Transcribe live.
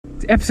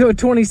Episode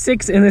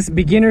 26 in this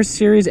beginner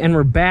series, and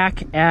we're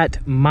back at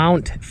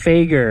Mount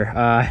Fager.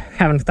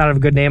 Haven't thought of a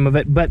good name of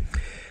it, but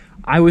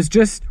I was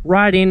just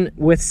riding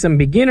with some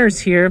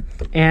beginners here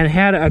and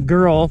had a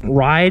girl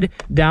ride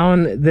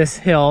down this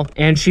hill,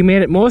 and she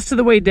made it most of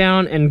the way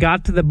down and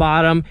got to the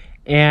bottom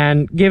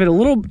and gave it a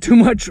little too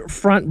much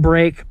front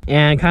brake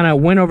and kind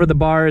of went over the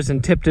bars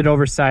and tipped it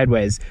over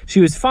sideways. She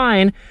was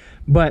fine,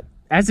 but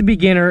as a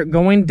beginner,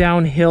 going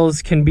down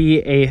hills can be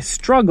a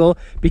struggle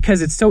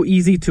because it's so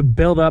easy to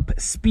build up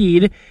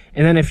speed.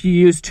 And then if you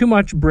use too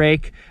much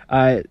brake,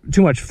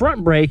 too much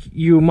front brake,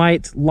 you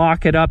might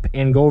lock it up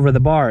and go over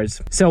the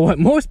bars. So what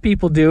most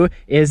people do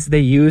is they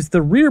use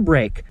the rear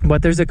brake.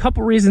 But there's a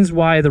couple reasons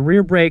why the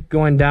rear brake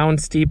going down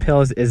steep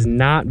hills is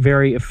not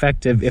very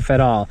effective, if at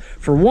all.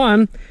 For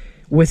one,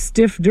 with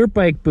stiff dirt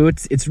bike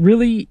boots, it's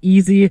really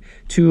easy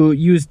to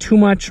use too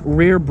much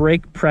rear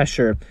brake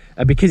pressure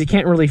because you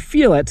can't really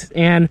feel it.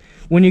 And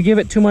when you give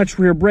it too much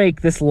rear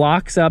brake, this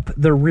locks up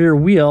the rear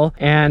wheel.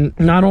 And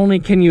not only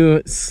can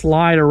you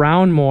slide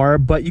around more,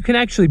 but you can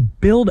actually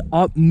build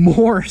up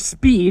more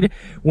speed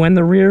when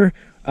the rear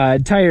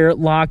tire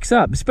locks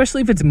up,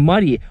 especially if it's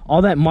muddy.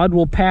 All that mud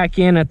will pack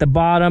in at the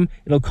bottom.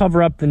 It'll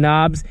cover up the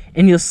knobs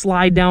and you'll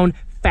slide down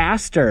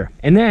faster.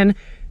 And then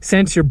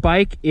since your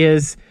bike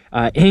is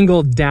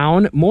angled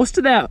down, most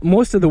of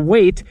the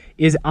weight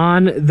is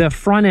on the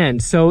front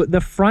end, so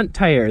the front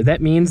tire.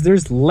 That means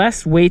there's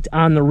less weight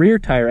on the rear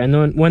tire,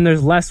 and when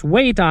there's less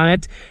weight on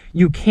it,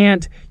 you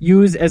can't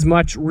use as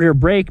much rear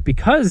brake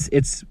because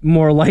it's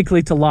more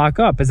likely to lock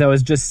up, as I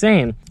was just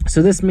saying.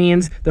 So this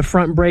means the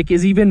front brake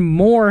is even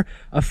more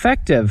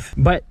effective.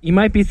 But you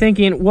might be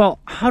thinking, well,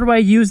 how do I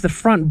use the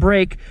front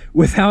brake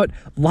without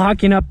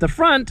locking up the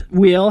front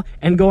wheel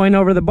and going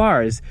over the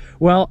bars?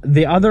 Well,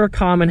 the other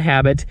common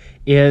habit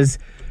is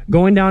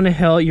going down a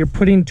hill, you're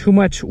putting too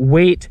much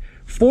weight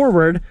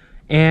forward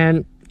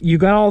and you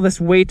got all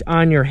this weight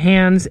on your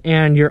hands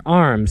and your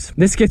arms.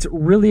 This gets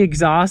really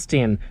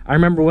exhausting. I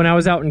remember when I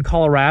was out in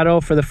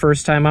Colorado for the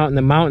first time out in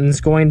the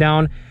mountains going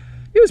down,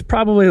 it was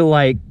probably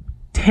like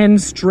 10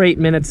 straight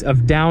minutes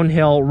of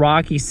downhill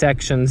rocky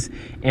sections,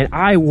 and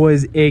I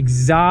was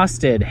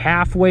exhausted.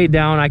 Halfway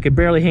down, I could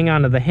barely hang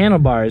on to the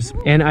handlebars,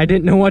 and I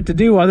didn't know what to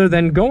do other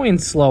than going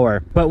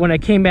slower. But when I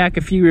came back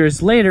a few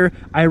years later,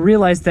 I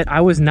realized that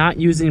I was not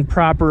using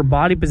proper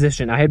body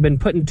position. I had been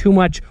putting too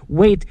much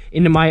weight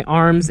into my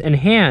arms and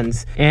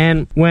hands,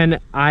 and when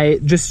I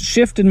just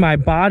shifted my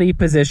body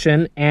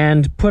position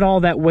and put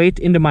all that weight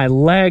into my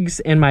legs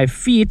and my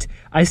feet,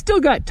 I still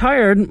got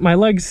tired. My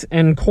legs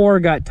and core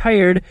got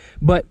tired,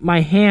 but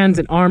my hands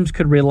and arms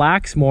could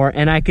relax more,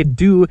 and I could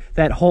do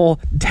that whole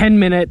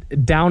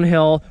 10-minute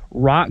downhill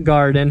rock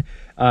garden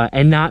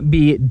and not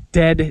be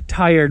dead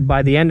tired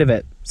by the end of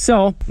it.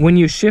 So when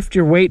you shift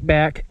your weight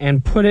back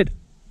and put it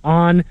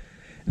on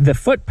the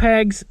foot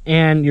pegs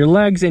and your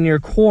legs and your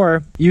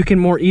core, you can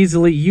more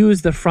easily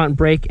use the front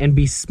brake and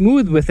be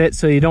smooth with it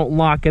so you don't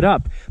lock it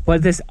up.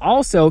 But this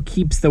also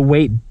keeps the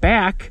weight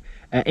back,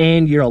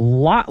 and you're a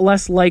lot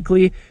less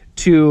likely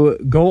to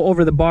go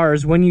over the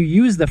bars when you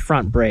use the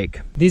front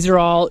brake. These are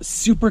all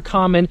super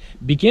common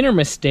beginner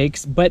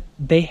mistakes, but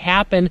they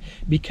happen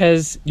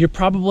because you're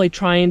probably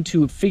trying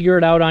to figure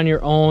it out on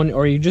your own,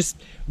 or you're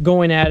just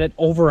going at it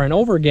over and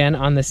over again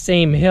on the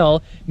same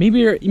hill.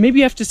 Maybe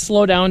you have to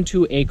slow down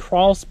to a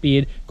crawl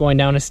speed going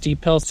down a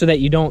steep hill so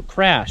that you don't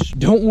crash.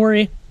 Don't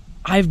worry,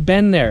 I've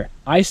been there.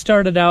 I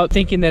started out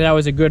thinking that I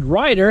was a good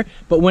rider,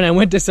 but when I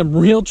went to some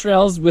real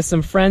trails with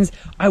some friends,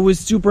 I was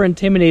super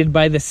intimidated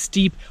by the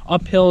steep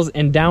uphills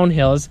and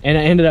downhills, and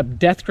I ended up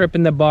death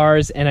gripping the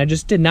bars, and I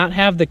just did not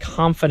have the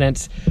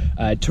confidence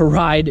to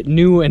ride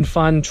new and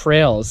fun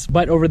trails.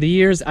 But over the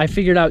years, I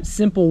figured out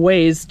simple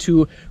ways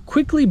to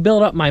quickly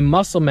build up my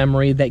muscle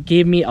memory that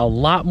gave me a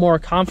lot more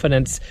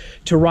confidence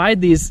to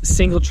ride these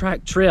single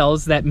track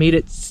trails that made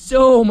it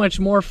so much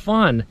more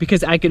fun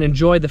because I could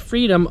enjoy the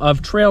freedom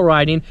of trail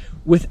riding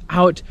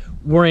without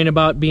worrying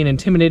about being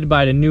intimidated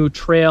by a new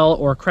trail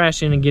or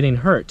crashing and getting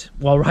hurt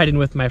while riding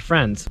with my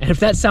friends. And if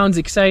that sounds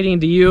exciting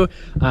to you,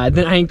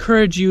 then I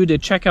encourage you to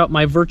check out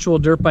my virtual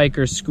dirt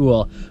biker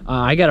school.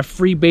 I got a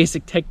free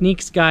basic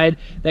techniques guide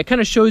that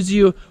kind of shows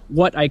you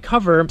what I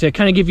cover to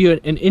kind of give you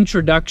an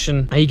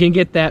introduction. You can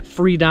get that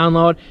free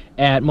download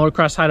at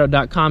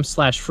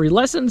motocrosshideout.com/free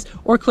lessons,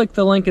 or click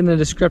the link in the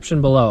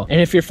description below. And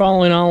if you're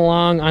following all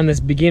along on this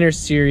beginner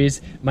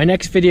series, my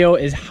next video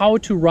is how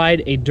to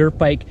ride a dirt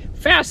bike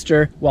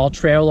faster while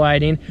trail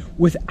riding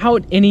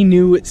without any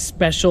new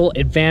special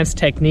advanced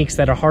techniques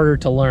that are harder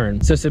to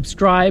learn. So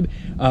subscribe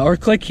or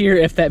click here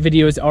if that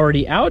video is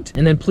already out,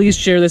 and then please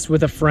share this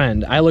with a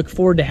friend. I look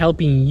forward to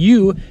helping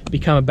you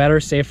become a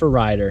better, safer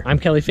rider. I'm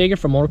Kelly Fager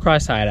from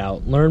Motocross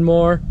Hideout. Learn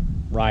more,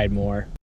 ride more.